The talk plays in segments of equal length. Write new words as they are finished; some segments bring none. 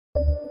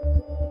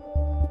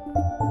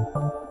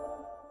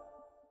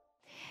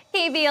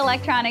KB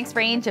Electronics'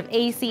 range of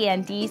AC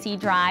and DC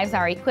drives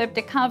are equipped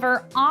to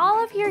cover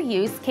all of your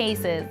use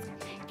cases.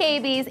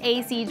 KB's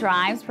AC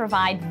drives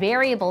provide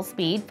variable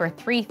speed for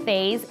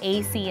three-phase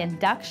AC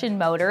induction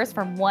motors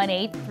from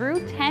 1/8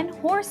 through 10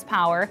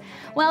 horsepower,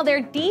 while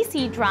their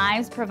DC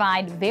drives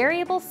provide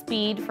variable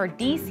speed for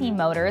DC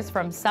motors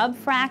from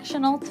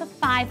sub-fractional to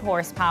 5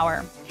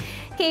 horsepower.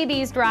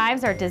 KB's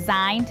drives are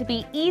designed to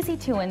be easy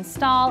to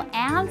install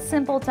and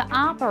simple to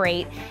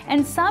operate,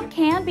 and some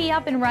can be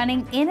up and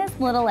running in as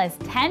little as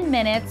 10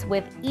 minutes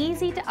with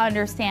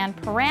easy-to-understand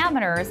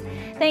parameters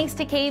thanks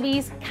to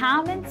KB's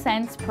common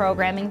sense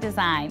programming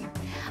design.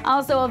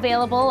 Also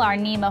available are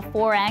NEMA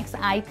 4X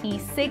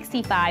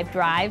IP65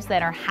 drives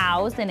that are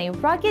housed in a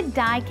rugged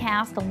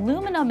die-cast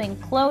aluminum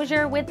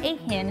enclosure with a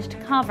hinged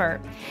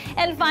cover.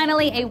 And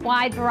finally, a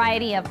wide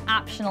variety of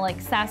optional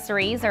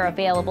accessories are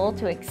available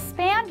to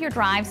expand your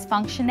drive's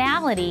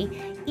functionality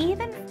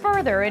even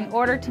further in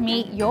order to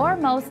meet your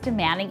most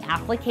demanding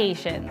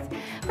applications.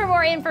 For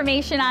more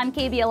information on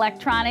KB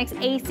Electronics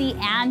AC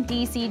and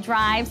DC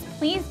drives,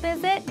 please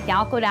visit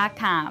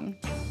galco.com.